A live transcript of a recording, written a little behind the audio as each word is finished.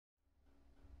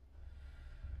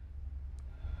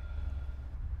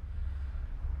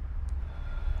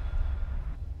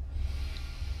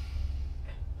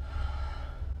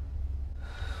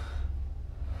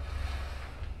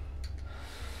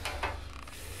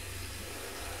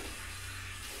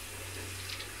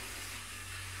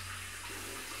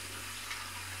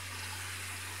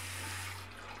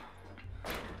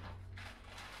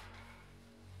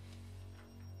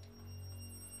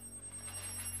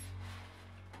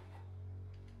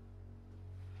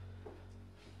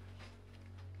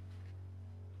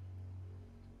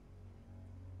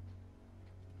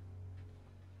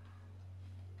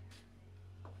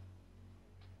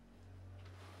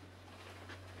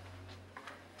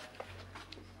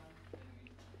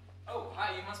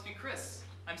you must be Chris.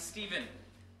 I'm Steven.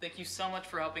 Thank you so much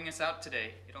for helping us out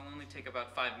today. It'll only take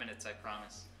about 5 minutes, I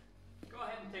promise. Go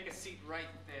ahead and take a seat right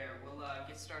there. We'll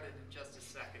get started in just a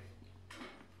second.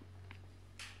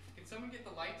 Can someone get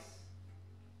the lights?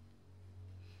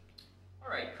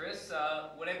 All right, Chris,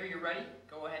 whenever you're ready,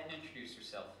 go ahead and introduce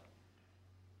yourself.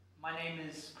 My name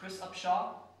is Chris Upshaw.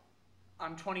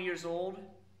 I'm 20 years old,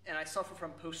 and I suffer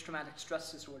from post-traumatic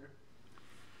stress disorder.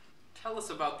 Tell us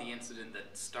about the incident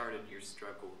that started your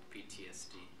struggle with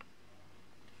PTSD.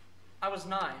 I was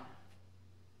 9.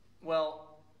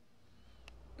 Well,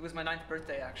 it was my 9th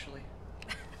birthday, actually.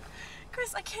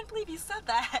 Chris, I can't believe you said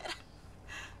that.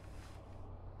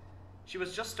 She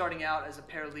was just starting out as a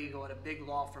paralegal at a big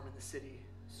law firm in the city,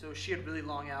 so she had really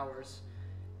long hours,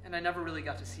 and I never really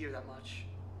got to see her that much.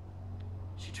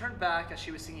 She turned back as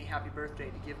she was singing Happy Birthday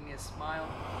to give me a smile.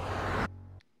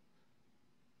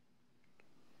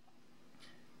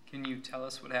 Can you tell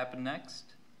us what happened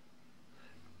next?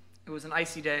 It was an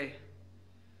icy day.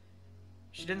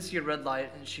 She didn't see a red light,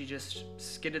 and she just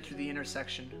skidded through the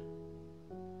intersection.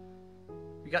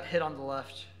 We got hit on the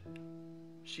left.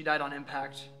 She died on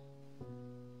impact.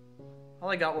 All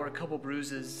I got were a couple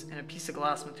bruises, and a piece of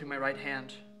glass went through my right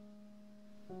hand.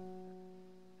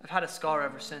 I've had a scar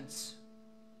ever since.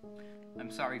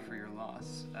 I'm sorry for your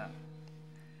loss.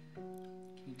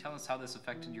 Can you tell us how this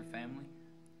affected your family?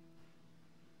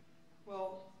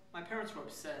 Well, my parents were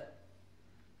upset,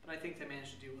 but I think they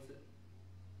managed to deal with it.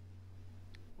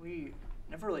 We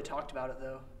never really talked about it,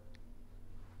 though.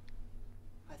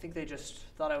 I think they just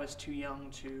thought I was too young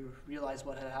to realize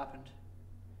what had happened.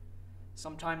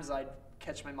 Sometimes I'd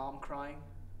catch my mom crying,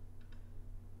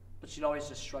 but she'd always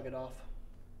just shrug it off.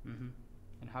 Mm-hmm.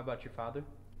 And how about your father?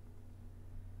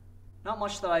 Not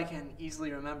much that I can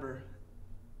easily remember,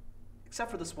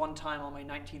 except for this one time on my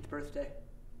 19th birthday.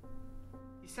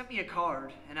 He sent me a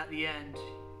card, and at the end,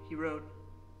 he wrote,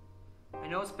 "I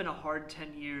know it's been a hard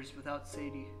 10 years without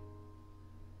Sadie,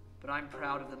 but I'm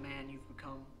proud of the man you've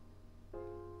become."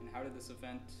 And how did this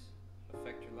event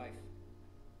affect your life?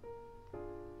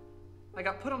 I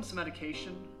got put on some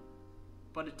medication,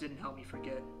 but it didn't help me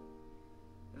forget.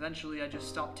 Eventually, I just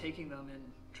stopped taking them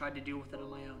and tried to deal with it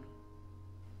on my own.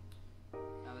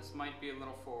 Now, this might be a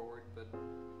little forward, but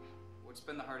what's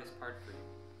been the hardest part for you?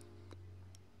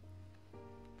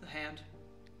 The hand.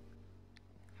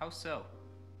 How so?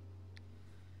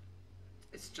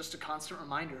 It's just a constant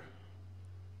reminder.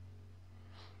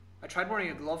 I tried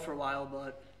wearing a glove for a while,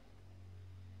 but,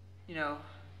 you know,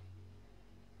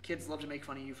 kids love to make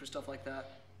fun of you for stuff like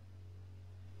that.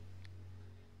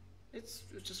 It's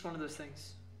just one of those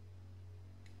things.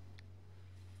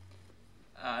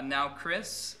 Now,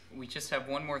 Chris, we just have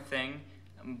one more thing,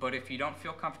 but if you don't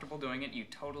feel comfortable doing it, you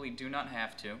totally do not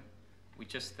have to. We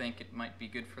just think it might be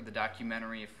good for the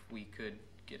documentary if we could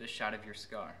get a shot of your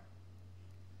scar.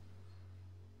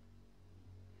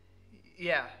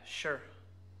 Yeah, sure.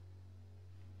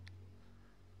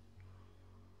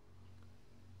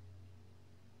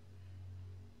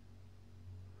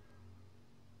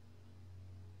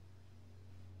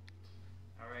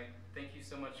 All right, thank you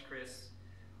so much, Chris.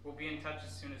 We'll be in touch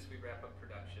as soon as we wrap up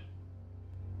production.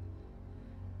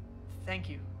 Thank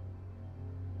you.